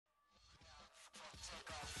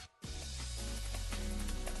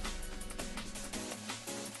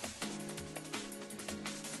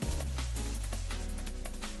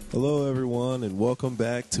Hello, everyone, and welcome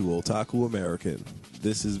back to Otaku American.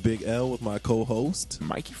 This is Big L with my co-host,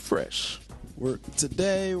 Mikey Fresh.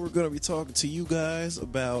 Today, we're going to be talking to you guys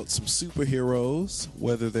about some superheroes,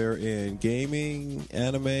 whether they're in gaming,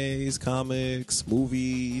 animes, comics,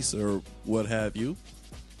 movies, or what have you.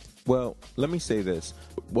 Well, let me say this.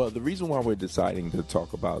 Well, the reason why we're deciding to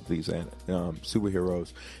talk about these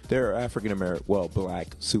superheroes, they're African-American, black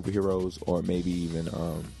superheroes, or maybe even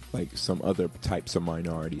like some other types of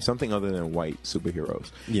minority, something other than white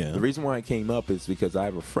superheroes. Yeah. The reason why it came up is because I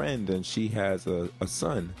have a friend and she has a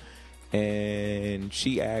son, and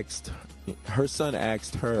her son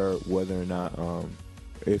asked her whether or not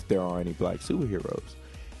if there are any black superheroes,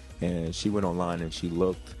 and she went online and she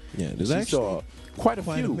looked. Yeah, there's she actually saw quite a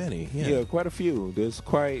few. many. Yeah, quite a few. There's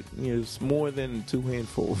it's more than two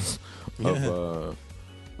handfuls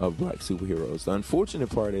of black superheroes. The unfortunate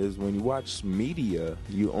part is when you watch media,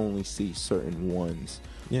 you only see certain ones.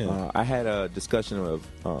 Yeah. I had a discussion of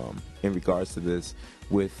in regards to this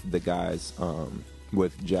with the guys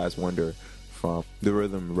with Jazz Wonder from The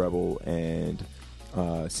Rhythm Rebel and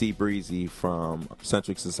C Breezy from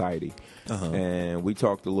Centric Society. And we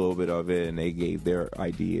talked a little bit of it, and they gave their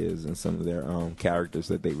ideas and some of their characters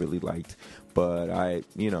that they really liked. But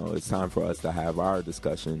it's time for us to have our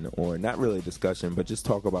discussion, or not really a discussion, but just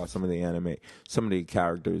talk about some of the anime, some of the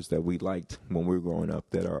characters that we liked when we were growing up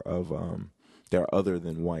that are they're other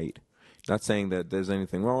than white. Not saying that there's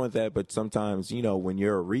anything wrong with that, but sometimes, when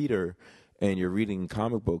you're a reader and you're reading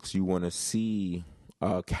comic books, you want to see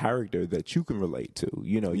a character that you can relate to.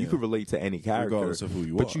 You can relate to any character, regardless of who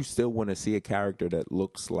you but are. you still want to see a character that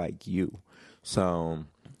looks like you. So,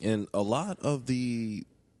 And a lot of the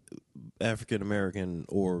African American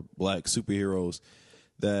or black superheroes,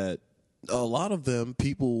 that a lot of them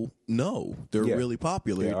people know they're really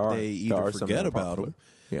popular. They either forget about them.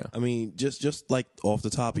 Yeah, I mean, just like off the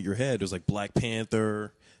top of your head, there's like Black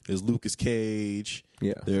Panther, there's Lucas Cage,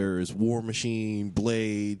 there's War Machine,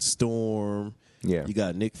 Blade, Storm. Yeah. You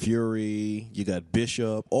got Nick Fury, you got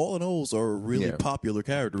Bishop. All of those are really popular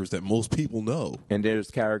characters that most people know. And there's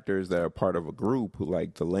characters that are part of a group,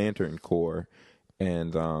 like the Lantern Corps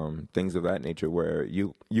and things of that nature, where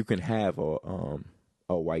you can have a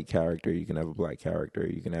white character, you can have a black character,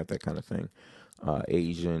 you can have that kind of thing,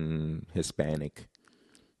 Asian, Hispanic,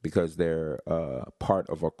 because they're part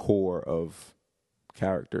of a core of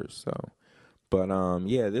characters. So. But,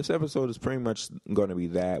 this episode is pretty much going to be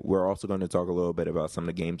that. We're also going to talk a little bit about some of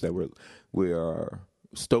the games that we are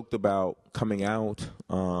stoked about coming out,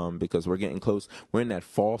 because we're getting close. We're in that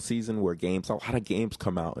fall season where a lot of games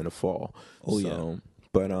come out in the fall. Oh, yeah.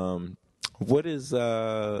 But what is,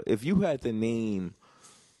 if you had to name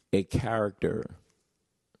a character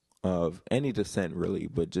of any descent, really,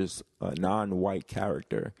 but just a non-white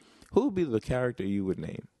character, who would be the character you would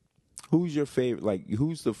name? Who's your favorite? Like,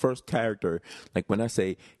 who's the first character? Like, when I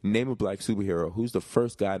say name a black superhero, who's the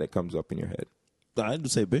first guy that comes up in your head?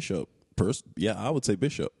 I'd say Bishop. I would say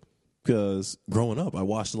Bishop. Because growing up, I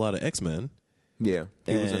watched a lot of X-Men. Yeah,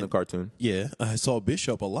 he was in the cartoon. Yeah, I saw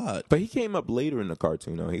Bishop a lot. But he came up later in the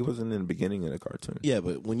cartoon, though. He wasn't in the beginning of the cartoon. Yeah,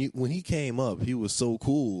 but when he came up, he was so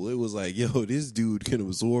cool. It was like, yo, this dude can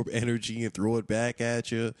absorb energy and throw it back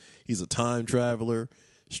at you. He's a time traveler.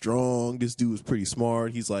 Strong. This dude was pretty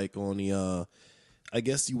smart. He's like on the, I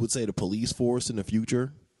guess you would say the police force in the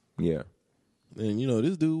future. Yeah. And,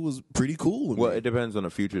 this dude was pretty cool. Well, it depends on the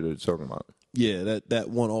future that you're talking about. Yeah, that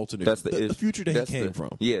one alternate. That's the future that he came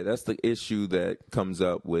from. Yeah, that's the issue that comes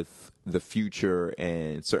up with the future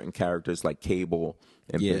and certain characters like Cable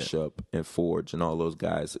and Bishop and Forge and all those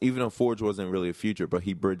guys. Even though Forge wasn't really a future, but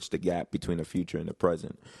he bridged the gap between the future and the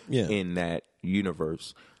present in that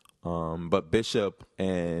universe. But Bishop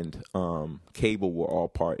and Cable were all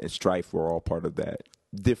part, and Strife were all part of that.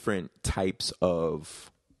 Different types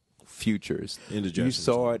of futures. You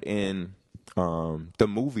saw it in the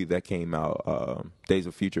movie that came out, Days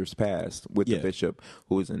of Futures Past, with the Bishop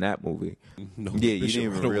who was in that movie. You didn't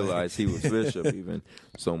even realize he was Bishop even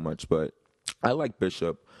so much. But I like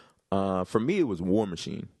Bishop. For me, it was War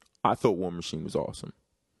Machine. I thought War Machine was awesome.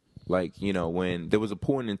 Like, when there was a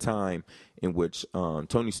point in time in which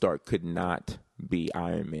Tony Stark could not be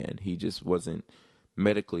Iron Man. He just wasn't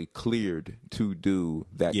medically cleared to do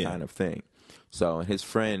that kind of thing. So his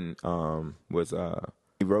friend was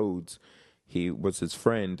Rhodes. He was his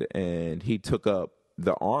friend, and he took up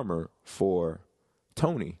the armor for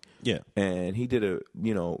Tony. Yeah. And he did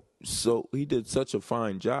he did such a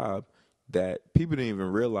fine job that people didn't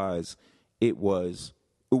even realize it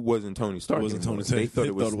wasn't Tony Stark. It wasn't Tony Stark. They thought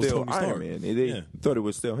it was still Tony Iron Stark. Man. They thought it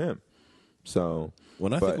was still him. So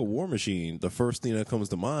when I think of War Machine, the first thing that comes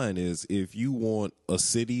to mind is if you want a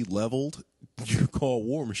city leveled, you call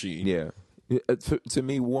War Machine. Yeah. To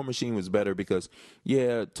me, War Machine was better because,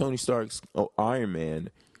 Tony Stark's Iron Man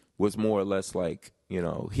was more or less like,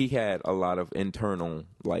 he had a lot of internal,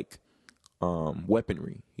 like,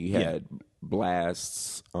 weaponry. He had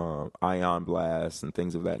blasts, ion blasts, and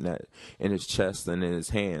things of that net in his chest and in his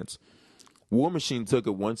hands. War Machine took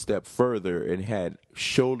it one step further and had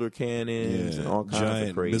shoulder cannons and all kinds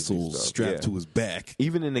of crazy missiles stuff. strapped to his back.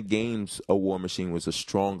 Even in the games, a War Machine was a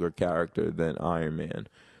stronger character than Iron Man.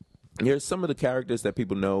 Here's some of the characters that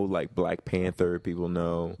people know, like Black Panther. People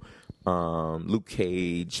know Luke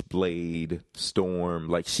Cage, Blade, Storm.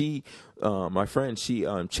 Like my friend, she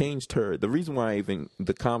changed her. The reason why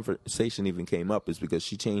the conversation even came up is because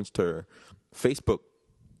she changed her Facebook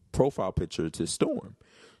profile picture to Storm.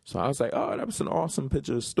 So I was like, oh, that was an awesome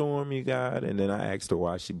picture of Storm you got. And then I asked her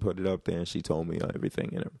why she put it up there, and she told me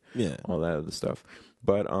everything and all that other stuff.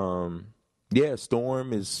 But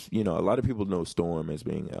Storm is, a lot of people know Storm as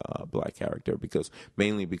being a black character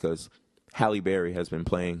mainly because Halle Berry has been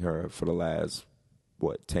playing her for the last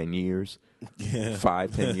 10 years,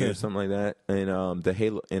 5-10 years, something like that, in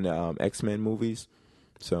the X-Men movies.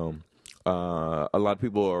 So a lot of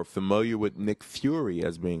people are familiar with Nick Fury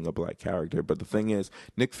as being a black character, but the thing is,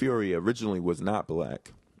 Nick Fury originally was not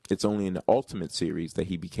black. It's only in the Ultimate series that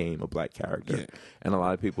he became a black character, and a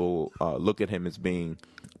lot of people look at him as being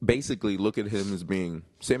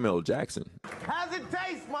Samuel L. Jackson. How's it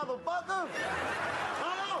taste, motherfucker?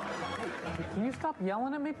 Can you stop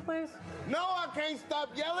yelling at me, please? No, I can't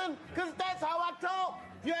stop yelling, because that's how I talk.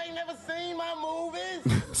 You ain't never seen my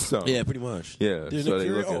movies? So yeah, pretty much. Yeah. Dude, so Nick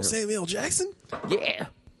Fury, Fury, Samuel Jackson? Yeah.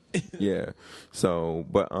 Yeah. So,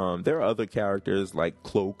 but there are other characters like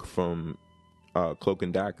Cloak from Cloak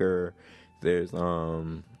and Dagger. There's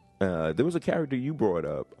there was a character you brought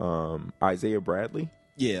up, Isaiah Bradley.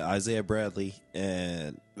 Yeah, Isaiah Bradley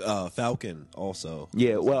and Falcon also.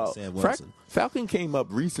 Yeah, well, Sam Wilson. Falcon came up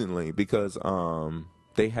recently because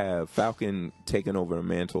they have Falcon taking over the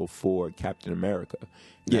mantle for Captain America.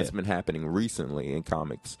 That's been happening recently in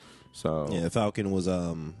comics. So yeah, Falcon was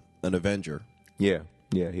an Avenger. Yeah,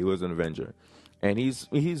 he was an Avenger, and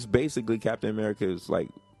he's basically Captain America's like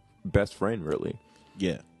best friend, really.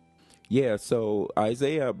 Yeah. So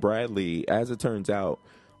Isaiah Bradley, as it turns out,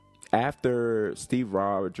 after Steve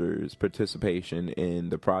Rogers' participation in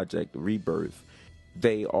the Project Rebirth,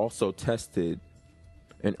 they also tested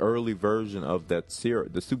an early version of that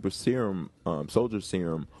serum, the super serum, soldier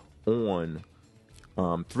serum, on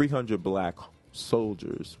 300 black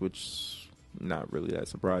soldiers, which not really that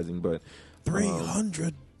surprising, but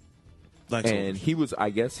 300 black and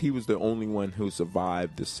soldiers. he was the only one who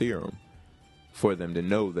survived the serum for them to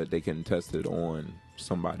know that they can test it on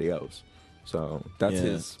somebody else. So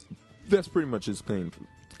that's pretty much his claim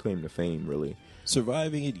to fame, really.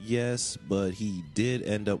 Surviving it, yes, but he did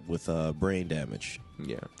end up with brain damage.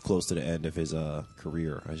 Yeah, close to the end of his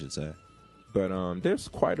career, I should say. But there's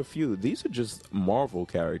quite a few. These are just Marvel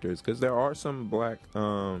characters because there are some black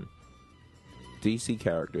DC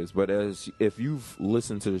characters. But if you've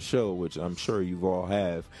listened to the show, which I'm sure you all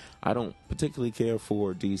have, I don't particularly care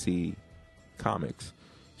for DC comics,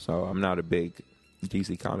 so I'm not a big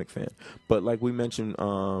DC comic fan. But like we mentioned,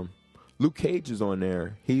 Luke Cage is on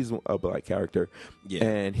there. He's a black character,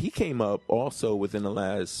 and he came up also within the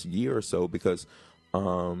last year or so because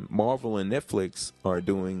Marvel and Netflix are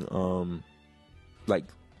doing like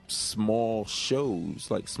small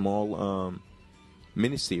shows, like small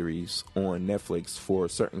miniseries on Netflix for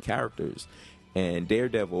certain characters, and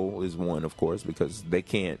Daredevil is one, of course, because they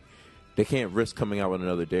can't risk coming out with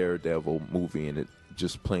another Daredevil movie and it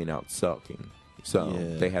just plain out sucking. So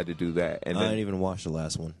they had to do that. And I didn't even watch the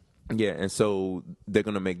last one. Yeah, and so they're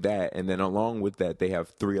gonna make that, and then along with that, they have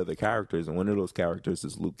 3 other characters, and one of those characters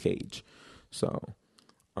is Luke Cage. So,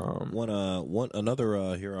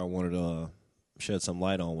 another hero I wanted to shed some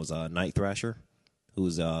light on was Night Thrasher,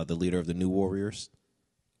 who's the leader of the New Warriors.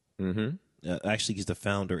 Mm-hmm. Actually, he's the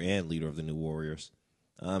founder and leader of the New Warriors.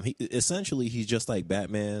 He's just like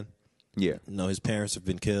Batman. Yeah, his parents have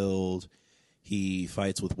been killed. He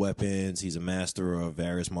fights with weapons. He's a master of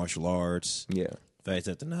various martial arts. Yeah. Fights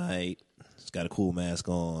at the night. He's got a cool mask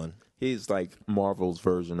on. He's like Marvel's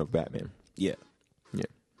version of Batman. Yeah.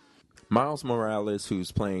 Miles Morales,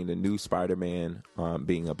 who's playing the new Spider-Man,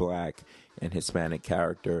 being a black and Hispanic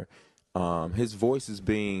character, his voice is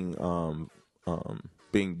being done.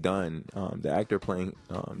 The actor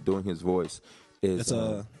doing his voice is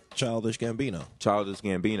Childish Gambino. Childish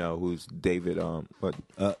Gambino, who's David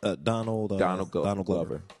Donald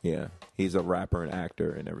Glover. Yeah, he's a rapper and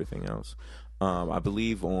actor and everything else. I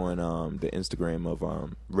believe on the Instagram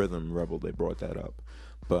of Rhythm Rebel they brought that up.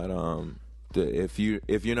 But if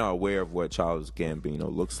you're not aware of what Childish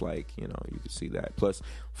Gambino looks like, you can see that. Plus,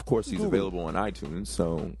 of course, he's available on iTunes,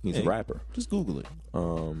 so he's a rapper. Just Google it.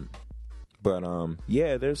 But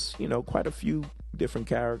yeah, there's quite a few different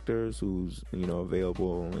characters who's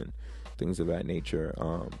available and things of that nature.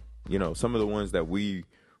 Some of the ones that we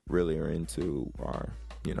really are into are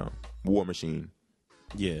War Machine.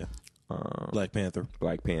 Yeah. Black Panther.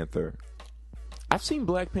 I've seen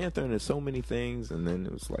Black Panther in so many things, and then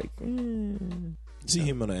it was like, see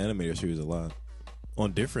him on the animated series a lot,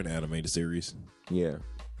 on different animated series. Yeah.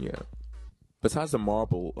 Besides the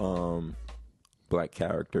Marvel Black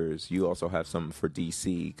characters, you also have some for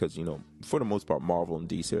DC because for the most part, Marvel and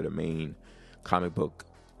DC are the main comic book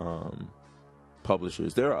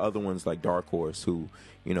publishers. There are other ones like Dark Horse, who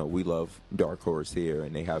we love Dark Horse here,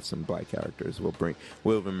 and they have some Black characters.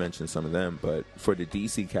 We'll even mention some of them. But for the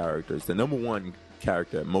DC characters, the number one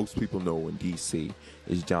character that most people know in DC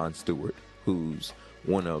is John Stewart, who's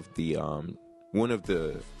one of the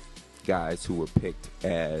guys who were picked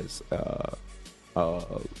as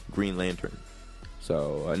Green Lantern.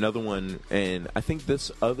 So another one, and I think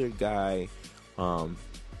this other guy,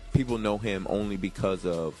 people know him only because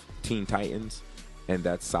of Teen Titans, and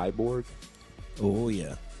that's Cyborg. Oh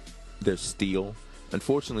yeah. There's Steel.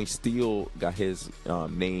 Unfortunately, Steel got his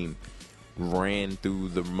name ran through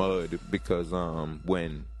the mud because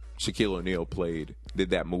when Shaquille O'Neal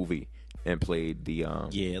did that movie and played the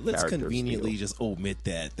let's conveniently just omit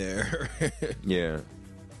that there. Yeah.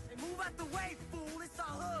 Hey, move out the way, fool. It's our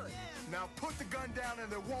hood. Now put the gun down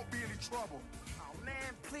and there won't be any trouble. Oh, man,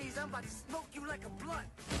 please. I'm about to smoke you like a blunt.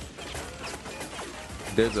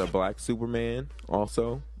 There's a Black Superman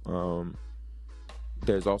also.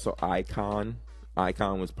 There's also Icon.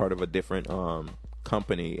 Icon was part of a different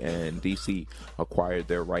company, and DC acquired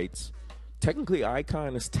their rights. Technically,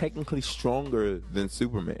 Icon is technically stronger than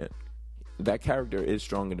Superman. That character is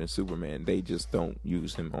stronger than Superman. They just don't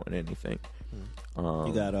use him on anything.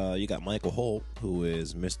 You got Michael Holt, who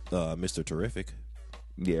is Mr. Terrific.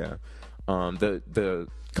 Yeah. The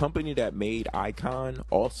company that made Icon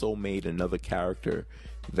also made another character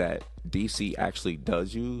that DC actually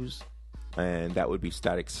does use, and that would be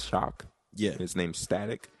Static Shock. Yeah. His name's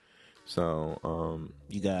Static. So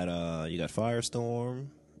you got Firestorm,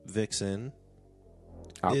 Vixen,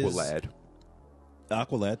 Aqualad.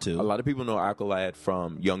 Aqualad too. A lot of people know Aqualad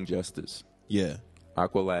from Young Justice. Yeah.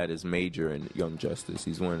 Aqualad is major in Young Justice.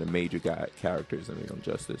 He's one of the major characters in Young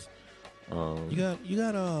Justice.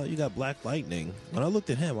 You got Black Lightning. When I looked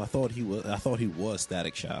at him, I thought he was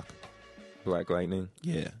Static Shock. Black Lightning?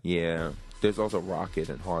 Yeah. Yeah. There's also Rocket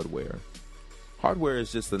and Hardware. Hardware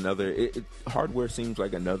is just another. Hardware seems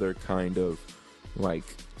like another kind of like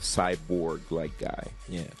cyborg like guy.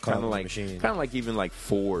 Yeah. Kind of like even like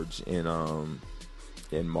Forge in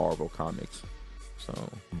Marvel Comics. So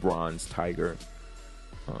Bronze Tiger.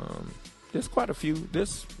 There's quite a few.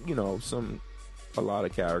 There's a lot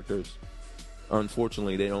of characters.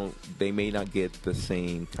 Unfortunately, they may not get the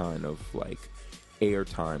same kind of like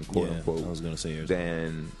airtime, quote unquote. I was gonna say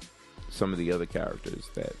than some of the other characters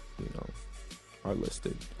that are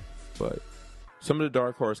listed. But some of the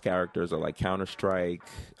Dark Horse characters are like Counter-Strike,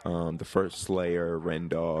 the First Slayer,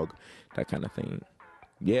 Rendog, that kind of thing.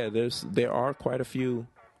 Yeah, there are quite a few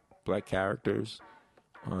Black characters.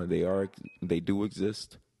 They do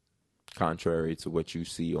exist, contrary to what you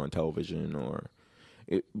see on television.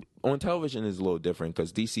 On television is a little different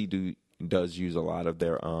because DC does use a lot of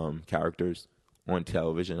their characters on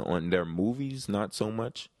television. On their movies, not so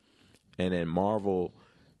much. And then Marvel,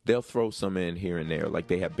 they'll throw some in here and there. Like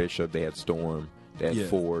they have Bishop, they have Storm, they have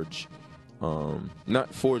Forge.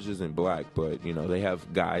 Not Forge isn't black, but they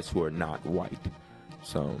have guys who are not white.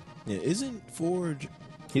 So isn't Forge?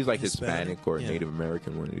 He's like Hispanic or Native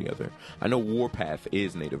American, one or the other. I know Warpath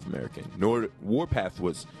is Native American. Warpath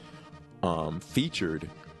was featured.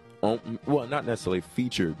 Well, not necessarily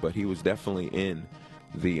featured, but he was definitely in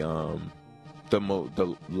the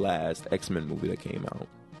last X-Men movie that came out,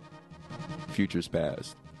 Futures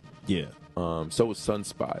Past. Yeah. So was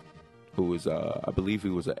Sunspot, who was I believe he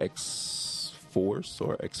was an X-Force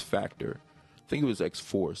or X-Factor. I think he was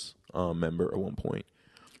X-Force member at one point.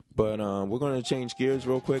 But we're going to change gears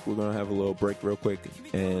real quick. We're going to have a little break real quick,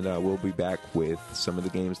 and we'll be back with some of the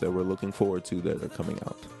games that we're looking forward to that are coming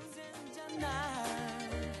out.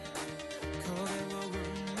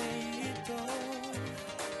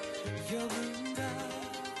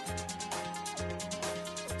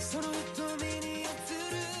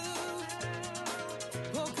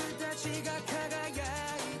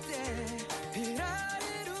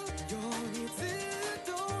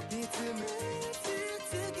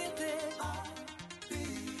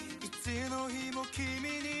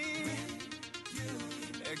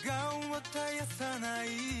 絶やさない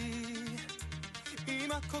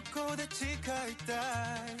今ここで誓いた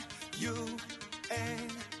い You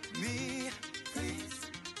and me Please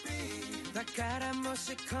be だからも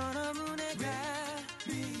しこの胸が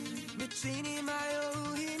道に迷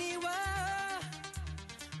う日には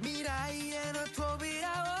未来への扉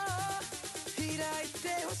を開いて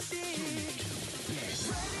ほしい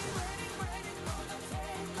Ready, ready, ready for the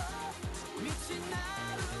takeoff 未知な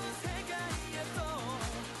る世界へと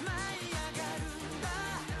舞い上がるんだ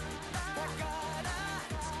だから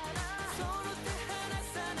その手離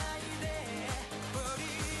さないで Ready,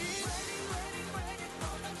 ready, ready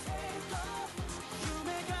for the takeoff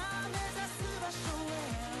夢が目指す場所へ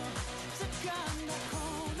掴んだこ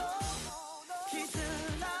の絆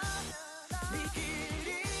握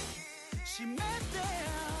りしめて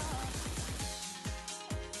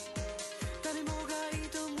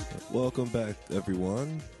Welcome back,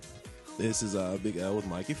 everyone. This is Big L with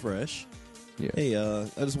Mikey Fresh. Yeah. Hey, I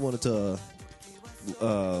just wanted to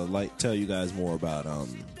tell you guys more about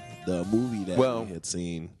the movie that we had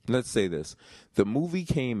seen. Let's say this. The movie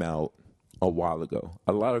came out a while ago.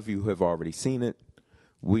 A lot of you have already seen it.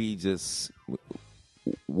 We just,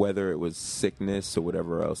 whether it was sickness or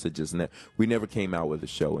whatever else, it just we never came out with a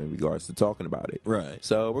show in regards to talking about it. Right.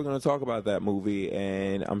 So we're going to talk about that movie,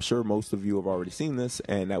 and I'm sure most of you have already seen this,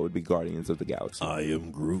 and that would be Guardians of the Galaxy. I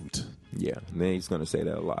am Groot. Yeah, and then he's going to say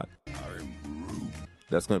that a lot.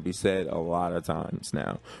 That's going to be said a lot of times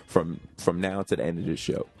now, from now to the end of this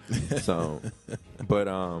show. So, but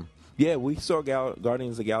yeah, we saw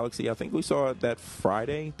Guardians of the Galaxy. I think we saw it that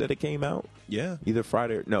Friday that it came out. Yeah. Either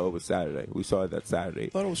Friday or, no, it was Saturday. We saw it that Saturday.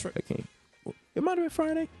 Thought it was Friday. It might have been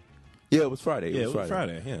Friday. Yeah, it was Friday. It was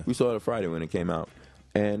Friday, yeah. We saw it Friday when it came out.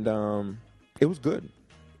 And it was good.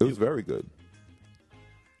 It was very good.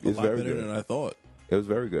 It was very better good. than I thought. It was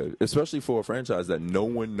very good, especially for a franchise that no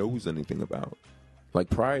one knows anything about. Like,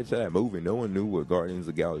 prior to that movie, no one knew what Guardians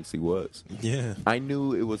of the Galaxy was. Yeah. I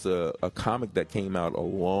knew it was a comic that came out a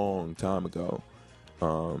long time ago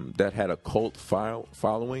that had a cult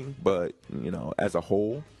following, but, you know, as a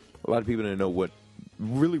whole, a lot of people didn't know what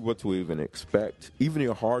to even expect. Even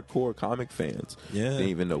your hardcore comic fans didn't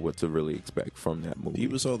even know what to really expect from that movie.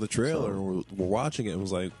 People saw the trailer and were watching it and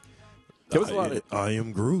was like, there was a lot of, I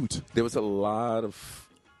am Groot. There was a lot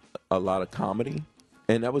of comedy.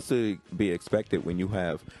 And that was to be expected when you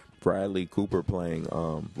have Bradley Cooper playing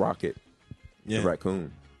Rocket, the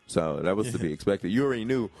raccoon. So that was to be expected. You already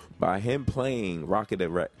knew by him playing Rocket the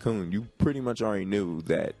raccoon, you pretty much already knew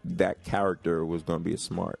that that character was going to be a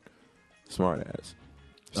smart ass.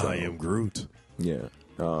 So, I am Groot. Yeah.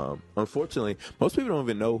 Unfortunately, most people don't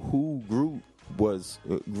even know who Groot was.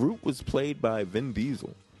 Groot was played by Vin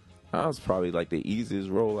Diesel. That was probably like the easiest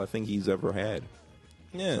role I think he's ever had.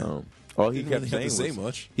 Yeah. All he Didn't kept really have saying to say was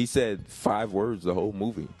much. He said 5 words the whole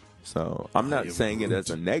movie. So I'm not saying it as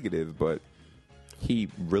a negative, but he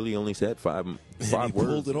really only said five he words.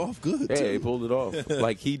 Pulled it off good. Yeah, too. he pulled it off.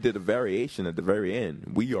 Like, he did a variation at the very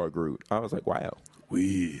end. We are Groot. I was like, wow.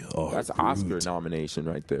 We are That's an Groot. Oscar nomination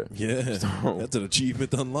right there. Yeah, So- that's an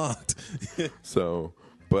achievement unlocked. So,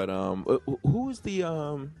 but who is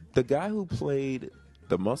the guy who played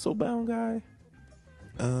the muscle bound guy?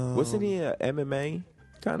 Wasn't he a MMA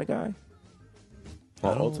kind of guy?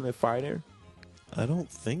 Or Ultimate Fighter? I don't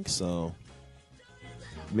think so.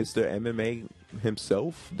 Mr. MMA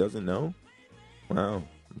himself doesn't know? Wow,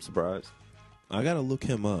 I'm surprised. I gotta look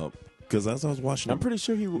him up because as I was watching, I'm pretty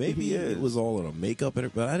sure maybe he is. it was all in a makeup,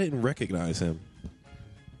 but I didn't recognize him.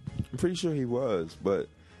 I'm pretty sure he was, but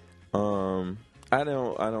I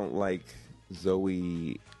don't like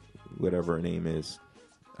Zoe, whatever her name is,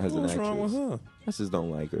 as an What's actress. wrong with her? I just don't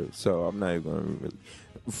like her, so I'm not even going to really.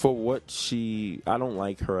 For what I don't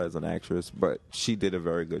like her as an actress, but she did a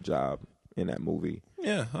very good job in that movie.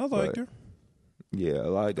 Yeah, I liked her. Yeah, a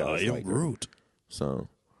lot of guys I am like her. Groot. So,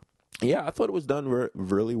 yeah, I thought it was done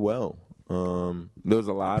really well. There was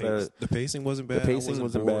a lot of The pacing wasn't bad. The pacing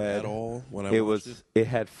wasn't bored bad at all when I it watched was. it. It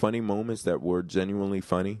had funny moments that were genuinely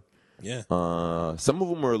funny. Yeah. Some of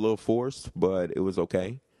them were a little forced, but it was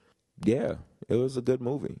okay. Yeah, it was a good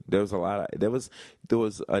movie. There was there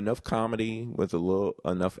was enough comedy with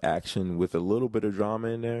enough action with a little bit of drama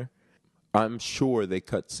in there. I'm sure they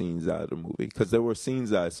cut scenes out of the movie because there were scenes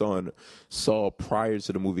that I saw prior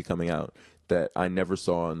to the movie coming out that I never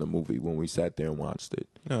saw in the movie when we sat there and watched it.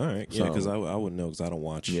 All right. Yeah, So- because I wouldn't know because I don't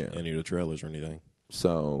watch any of the trailers or anything.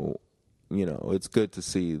 So, it's good to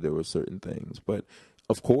see there were certain things. But,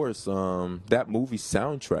 of course, that movie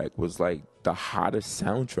soundtrack was like the hottest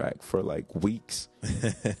soundtrack for like weeks.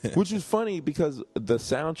 Which is funny because the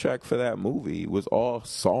soundtrack for that movie was all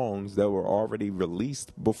songs that were already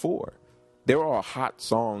released before. they were all hot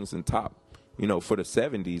songs and top, for the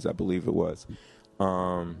 70s, I believe it was.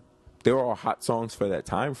 They were all hot songs for that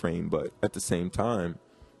time frame, but at the same time,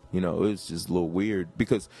 it was just a little weird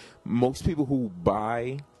because most people who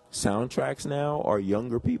buy soundtracks now are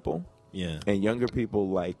younger people. Yeah. And younger people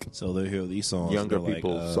like So they hear these songs. younger they're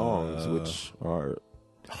people's like, songs, which are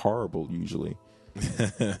horrible usually.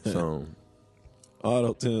 So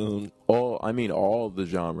auto-tune. all the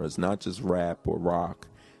genres, not just rap or rock.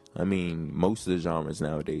 I mean, most of the genres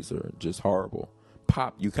nowadays are just horrible.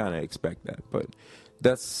 Pop, you kind of expect that, but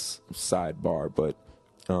that's sidebar. But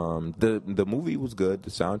the movie was good.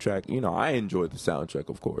 The soundtrack, I enjoyed the soundtrack,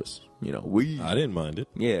 of course. I didn't mind it.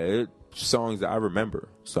 Yeah, songs that I remember.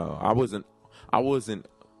 So I wasn't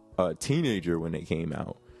a teenager when they came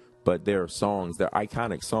out, but there are songs, they're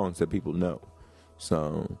iconic songs that people know.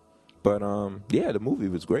 So, but the movie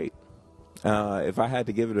was great. If I had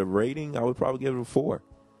to give it a rating, I would probably give it a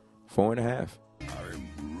 4.5.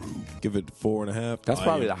 Give it 4.5. That's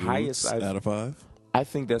probably the Groot's highest out of 5. I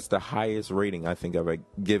think that's the highest rating I think I've ever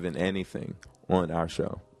given anything on our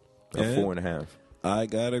show. A And 4.5. I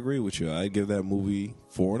gotta agree with you. I'd give that movie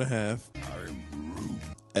 4.5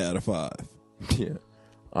 out of 5. Yeah,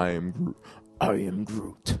 I am Groot. I am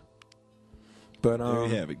Groot. But There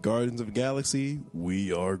you have it. Guardians of the Galaxy,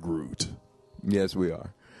 we are Groot. yes, we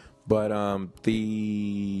are. But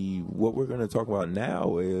what we're going to talk about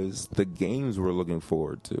now is the games we're looking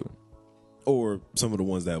forward to. Or some of the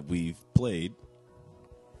ones that we've played.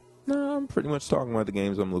 No, I'm pretty much talking about the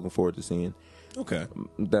games I'm looking forward to seeing Okay.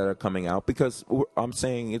 that are coming out because I'm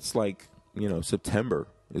saying it's like, September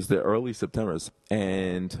is the early September.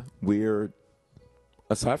 And we're,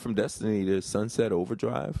 aside from Destiny, there's Sunset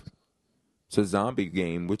Overdrive. It's a zombie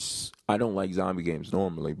game, which I don't like zombie games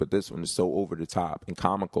normally, but this one is so over the top and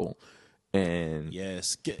comical. And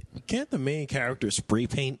Yes. Can't the main character spray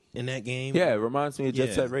paint in that game? yeah, it reminds me of Jet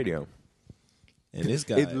Yeah. Set Radio. And this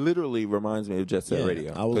guy. It literally reminds me of Jet Set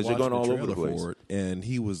Radio I was because you're watching going the all over the trailer place. for it, and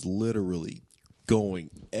he was literally going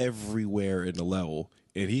everywhere in the level,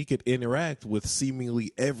 and he could interact with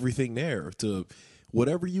seemingly everything there. To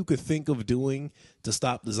whatever you could think of doing to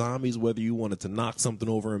stop the zombies, whether you wanted to knock something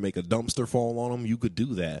over and make a dumpster fall on them, you could do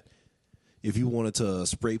that. If you wanted to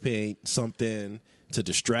spray paint something to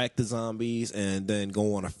distract the zombies and then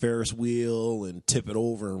go on a Ferris wheel and tip it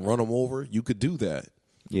over and run them over, you could do that.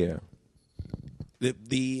 Yeah.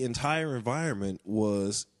 The entire environment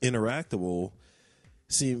was interactable,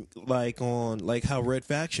 seemed like how Red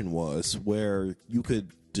Faction was, where you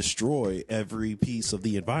could destroy every piece of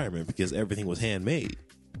the environment because everything was handmade.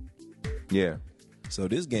 Yeah. So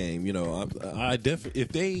this game, I definitely, if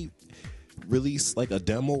they release like a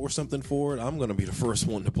demo or something for it, I'm gonna be the first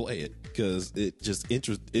one to play it because it just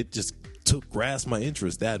grasped my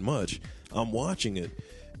interest that much. I'm watching it.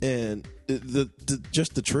 And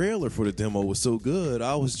just the trailer for the demo was so good.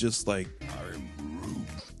 I was just like,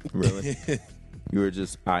 Really? You were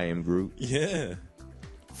just, I am Groot. yeah.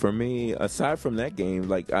 For me, aside from that game,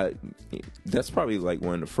 that's probably like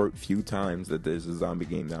one of the first few times that there's a zombie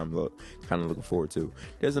game that I'm kind of looking forward to.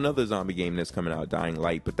 There's another zombie game that's coming out, Dying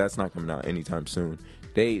Light, but that's not coming out anytime soon.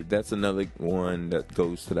 That's another one that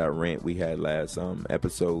goes to that rant we had last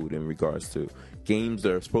episode in regards to games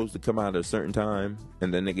that are supposed to come out at a certain time,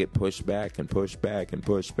 and then they get pushed back and pushed back and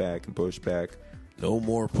pushed back and pushed back. No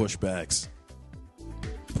more pushbacks.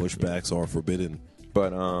 Pushbacks are forbidden.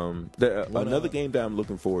 But another game that I'm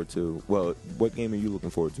looking forward to. Well, what game are you looking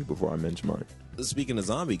forward to before I mention mine? Speaking of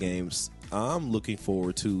zombie games, I'm looking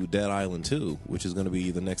forward to Dead Island 2, which is going to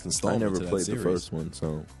be the next installment. I never to that played the series. first one,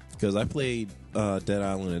 so Because I played Dead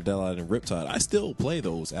Island and Dead Island Riptide. I still play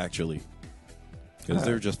those actually because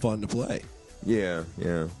they're just fun to play. yeah.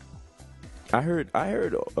 I heard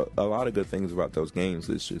a lot of good things about those games.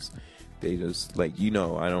 It's just they just I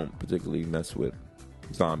don't particularly mess with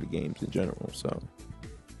zombie games in general. So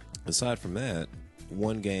Aside from that,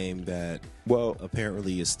 one game that well,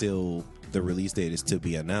 apparently is still the release date is to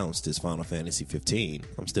be announced is Final Fantasy 15.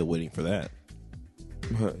 I'm still waiting for that.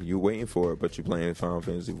 you're waiting for it, but you're playing Final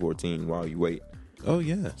Fantasy 14 while you wait. Oh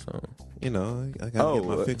yeah, So I gotta get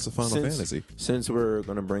my fix of Final Fantasy. Since we're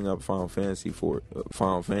gonna bring up Final Fantasy,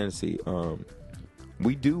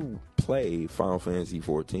 we do play Final Fantasy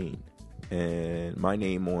 14, and my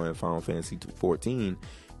name on Final Fantasy 14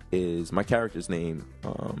 is my character's name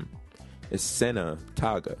is Senna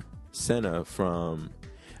Taga. Senna from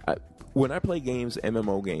when I play games,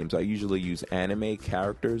 MMO games, I usually use anime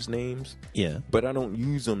characters' names. Yeah. But I don't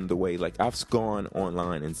use them the way, I've gone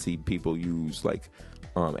online and see people use,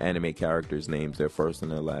 anime characters' names, their first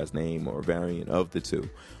and their last name, or a variant of the two.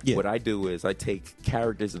 Yeah. What I do is I take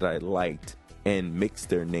characters that I liked and mix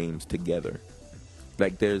their names together.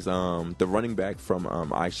 Like there's the running back from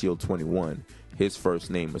iShield 21. His first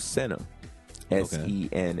name was Senna,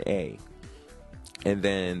 Sena. And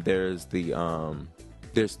then there's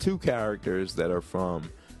there's two characters that are from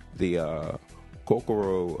the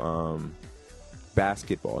Kokoro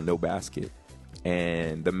basketball, no basket.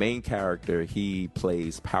 And the main character, he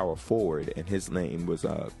plays power forward, and his name was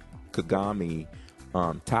Kagami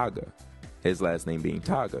Taga. His last name being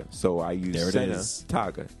Taga. So I use Senna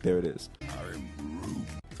Taga. There it is.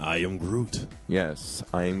 I am Groot. Yes,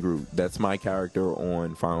 I am Groot. That's my character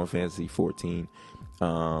on Final Fantasy 14.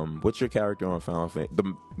 What's your character on Final Fantasy?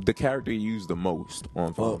 The character you use the most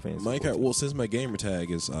on Final Fantasy 14? Since my gamer tag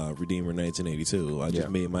is Redeemer 1982, I just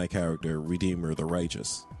made my character Redeemer the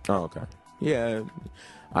Righteous. Oh, okay. Yeah,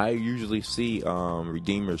 I usually see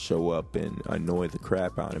Redeemer show up and annoy the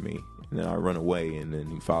crap out of me. And then I run away, and then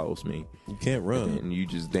he follows me. You can't run. And you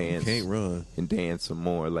just dance. You can't run. And dance some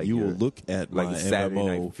more. Like you will look at like my Saturday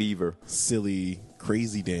MMO Night Fever. Silly,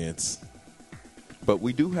 crazy dance. But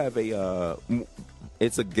we do have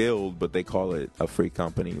it's a guild, but they call it a free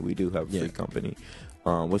company. We do have a free company.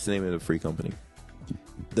 What's the name of the free company?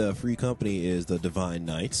 The free company is the Divine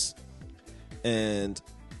Knights. And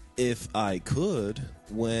if I could,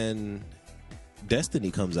 when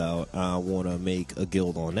Destiny comes out, I want to make a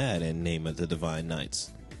guild on that and name it the Divine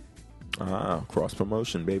Knights. Ah, cross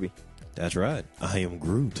promotion, baby. That's right. I am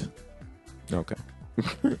Groot. Okay.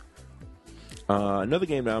 Another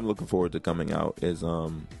game that I'm looking forward to coming out is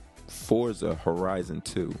Forza Horizon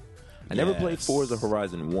 2. I never played Forza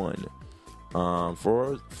Horizon 1.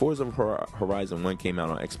 Forza Horizon 1 came out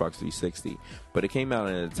on Xbox 360, but it came out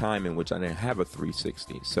at a time in which I didn't have a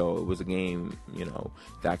 360, so it was a game,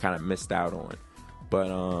 that I kind of missed out on.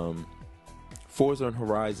 But Forza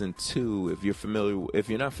Horizon 2, if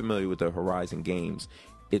you're not familiar with the Horizon games,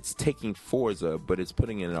 it's taking Forza, but it's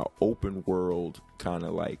putting it in an open world, kind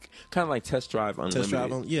of like Test Drive Unlimited. I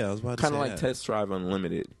was about to say kind of like Test Drive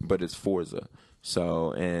Unlimited, but it's Forza.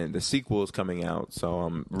 So, and the sequel is coming out, so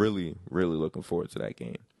I'm really, really looking forward to that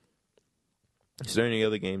game. Is there any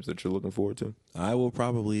other games that you're looking forward to? I will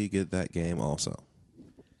probably get that game also.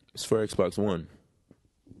 It's for Xbox One.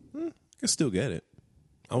 I can still get it.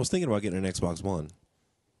 I was thinking about getting an Xbox One.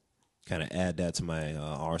 Kind of add that to my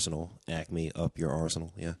arsenal. Acme, up your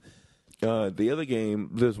arsenal, yeah. The other game,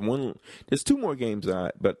 there's two more games,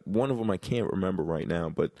 but one of them I can't remember right now,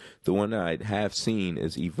 but the one that I have seen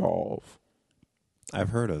is Evolve. I've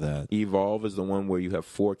heard of that. Evolve is the one where you have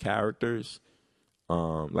 4 characters,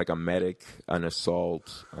 like a medic, an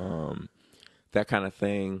assault, that kind of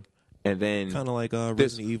thing. And then kind of like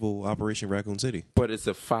Resident Evil Operation Raccoon City. But it's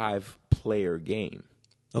a 5-player game.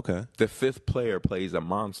 Okay. The 5th player plays a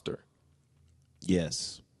monster.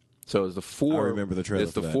 Yes. So it's the 4. I remember the trailer.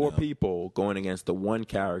 It's the 4 people going against the one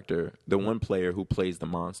character, the one player who plays the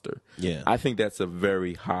monster. Yeah. I think that's a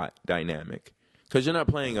very hot dynamic. Because you're not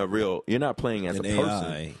playing you're not playing as a person.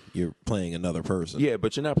 AI, you're playing another person. Yeah,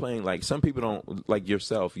 but you're not playing, like, some people don't, like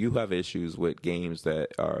yourself, you have issues with games that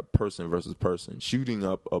are person versus person, shooting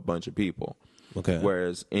up a bunch of people. Okay.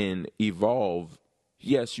 Whereas in Evolve,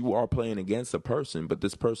 yes, you are playing against a person, but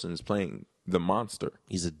this person is playing the monster.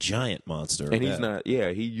 He's a giant monster. And he's not,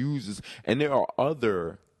 he uses, and there are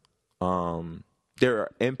other, there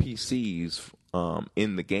are NPCs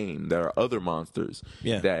in the game. There are other monsters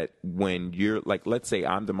that when you're, like, let's say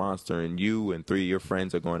I'm the monster and you and 3 of your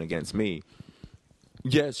friends are going against me.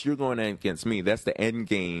 Yes, you're going against me. That's the end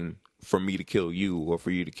game for me to kill you or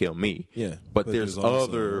for you to kill me. Yeah. But there's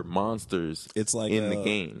other monsters it's like in the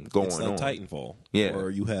game going on. It's like Titanfall. Yeah. Where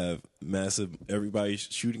you have massive, everybody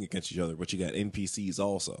shooting against each other, but you got NPCs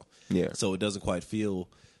also. Yeah. So it doesn't quite feel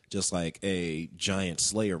just like a giant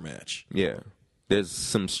Slayer match. Yeah. There's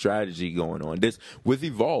some strategy going on. With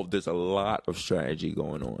Evolve, there's a lot of strategy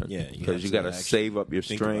going on. Yeah, because you got to save up your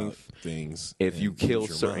strength. Things. If you kill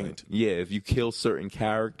certain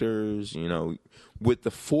characters, with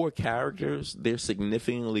the 4 characters, they're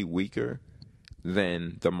significantly weaker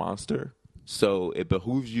than the monster. So it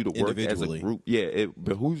behooves you to work as a group. Yeah, it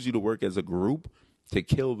behooves you to work as a group to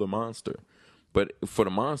kill the monster. But for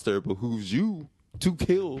the monster, it behooves you to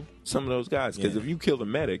kill some of those guys, because if you kill the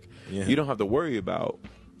medic, you don't have to worry about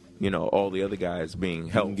all the other guys being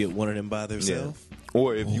helped. You can get one of them by themselves. Yeah.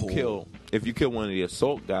 Or if you kill one of the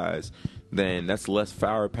assault guys, then that's less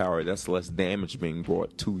firepower, that's less damage being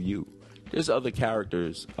brought to you. There's other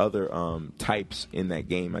characters, other types in that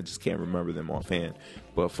game. I just can't remember them offhand.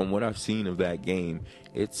 But from what I've seen of that game,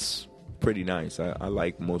 it's pretty nice. I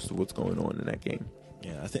like most of what's going on in that game.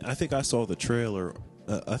 Yeah, I think I saw the trailer.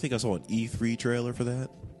 I think I saw an E3 trailer for that.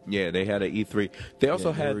 Yeah, they had an E3. They also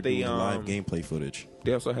Yeah, they had were the doing live gameplay footage.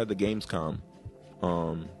 They also had the Gamescom.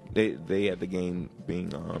 They had the game being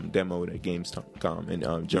demoed at Gamescom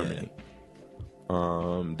in Germany.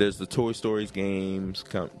 There's the Toy Stories games.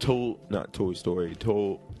 Not Toy Story.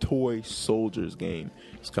 Toy Soldiers game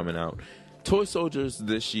is coming out. Toy Soldiers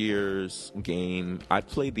this year's game. I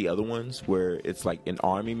played the other ones where it's like an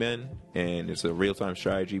army men and it's a real time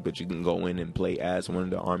strategy, but you can go in and play as one of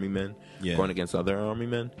the army men going against other army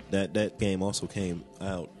men. That game also came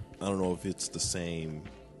out. I don't know if it's the same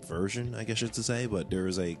version, I guess you should say, but there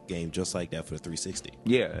is a game just like that for the 360.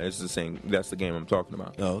 Yeah, it's the same. That's the game I'm talking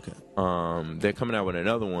about. Oh, okay. They're coming out with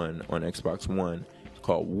another one on Xbox One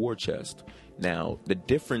called War Chest. Now, the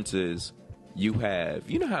difference is you have,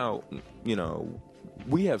 how,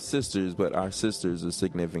 we have sisters, but our sisters are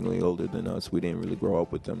significantly older than us. We didn't really grow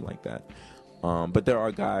up with them like that. But there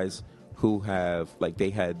are guys who have, like, they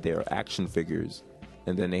had their action figures,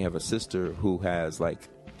 and then they have a sister who has, like,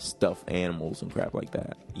 stuffed animals and crap like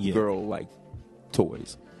that. Yeah. Girl, like,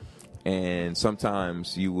 toys. And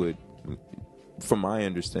sometimes you would, from my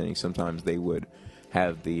understanding, sometimes they would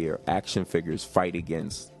have their action figures fight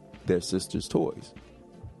against their sister's toys.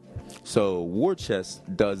 So War Chest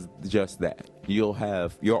does just that. You'll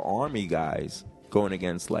have your army guys going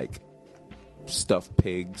against, like, stuffed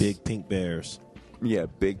pigs. Big pink bears. Yeah,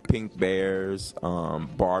 big pink bears,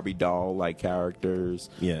 Barbie doll-like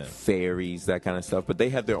characters, fairies, that kind of stuff. But they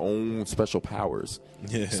have their own special powers.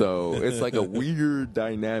 Yeah. So it's like a weird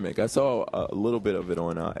dynamic. I saw a little bit of it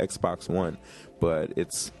on Xbox One, but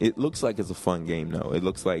it looks like it's a fun game, though. It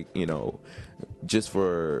looks like, just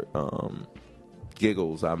for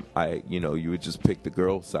giggles, you would just pick the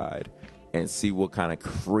girl side and see what kind of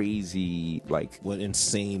crazy, like, what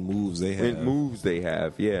insane moves they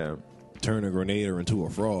have. Yeah. Turn a grenader into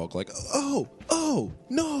a frog, like, oh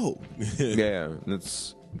no. Yeah,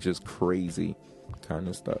 it's just crazy kind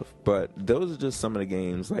of stuff. But those are just some of the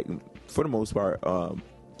games. Like, for the most part,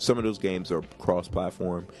 some of those games are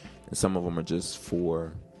cross-platform, and some of them are just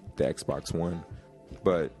for the Xbox One.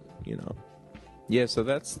 But yeah. So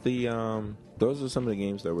that's the those are some of the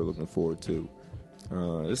games that we're looking forward to.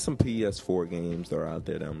 There's some PS4 games that are out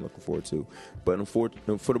there that I'm looking forward to, but for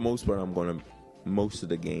the most part, most of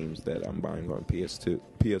the games that I'm buying on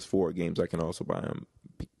PS4 games, I can also buy on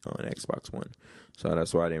Xbox One. So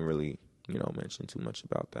that's why I didn't really, mention too much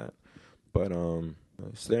about that. But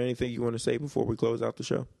is there anything you want to say before we close out the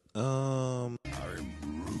show? I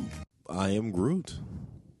am Groot.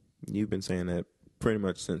 You've been saying that pretty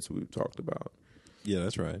much since we've talked about. Yeah,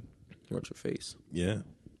 that's right. What's your face? Yeah,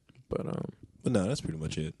 but no, that's pretty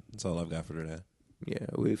much it. That's all I've got for today. Yeah,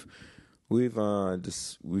 we've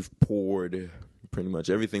poured pretty much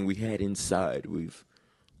everything we had inside. We've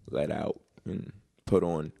let out and put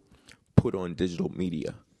on digital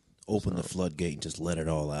media. Open the floodgate and just let it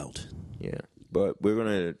all out. Yeah, but we're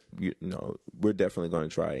gonna, we're definitely gonna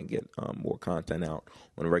try and get more content out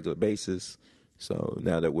on a regular basis. So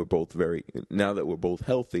now that we're both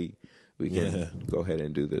healthy, we can go ahead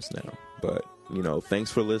and do this now. But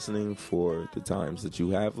thanks for listening for the times that you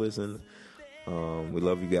have listened. We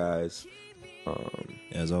love you guys.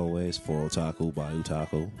 As always, for Otaku by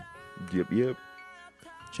Otaku. Yep.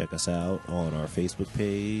 Check us out on our Facebook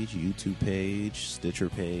page, YouTube page, Stitcher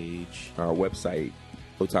page. Our website,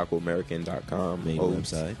 otakuamerican.com. Main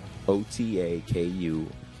website. OTAKU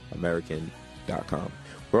American.com.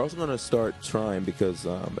 We're also going to start trying, because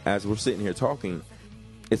as we're sitting here talking,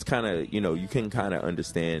 it's kind of, you can kind of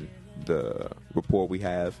understand the rapport we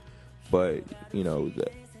have. But,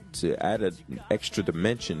 to add an extra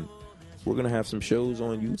dimension, we're going to have some shows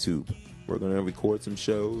on YouTube. We're going to record some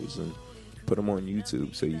shows and put them on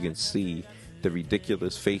YouTube so you can see the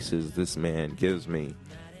ridiculous faces this man gives me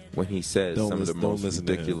when he says some of the most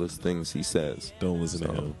ridiculous things he says. Don't listen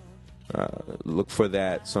to him. Look for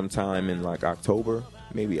that sometime in, like, October,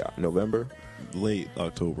 maybe November. Late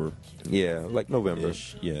October. Yeah, like November.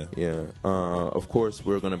 Yeah. Yeah. Of course,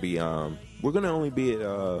 we're going to only be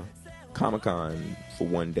at Comic-Con for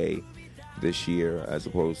one day this year, as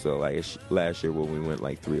opposed to last year when we went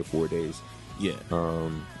like 3 or 4 days. Yeah.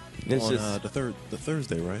 It's on just the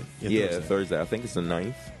Thursday, right? Yeah, Thursday. I think it's the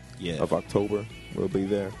 9th of October. We'll be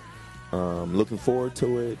there. Looking forward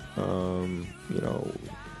to it.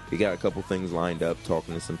 We got a couple things lined up,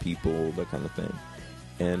 talking to some people, that kind of thing.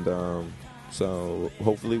 And so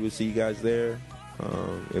hopefully we'll see you guys there.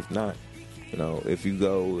 If not, if you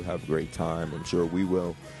go, have a great time. I'm sure we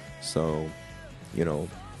will. So,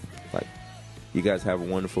 you guys have a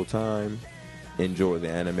wonderful time. Enjoy the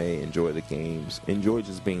anime. Enjoy the games. Enjoy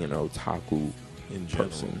just being an otaku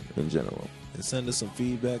person in general. And send us some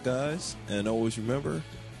feedback, guys. And always remember,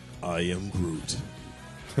 I am Groot.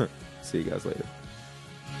 See you guys later.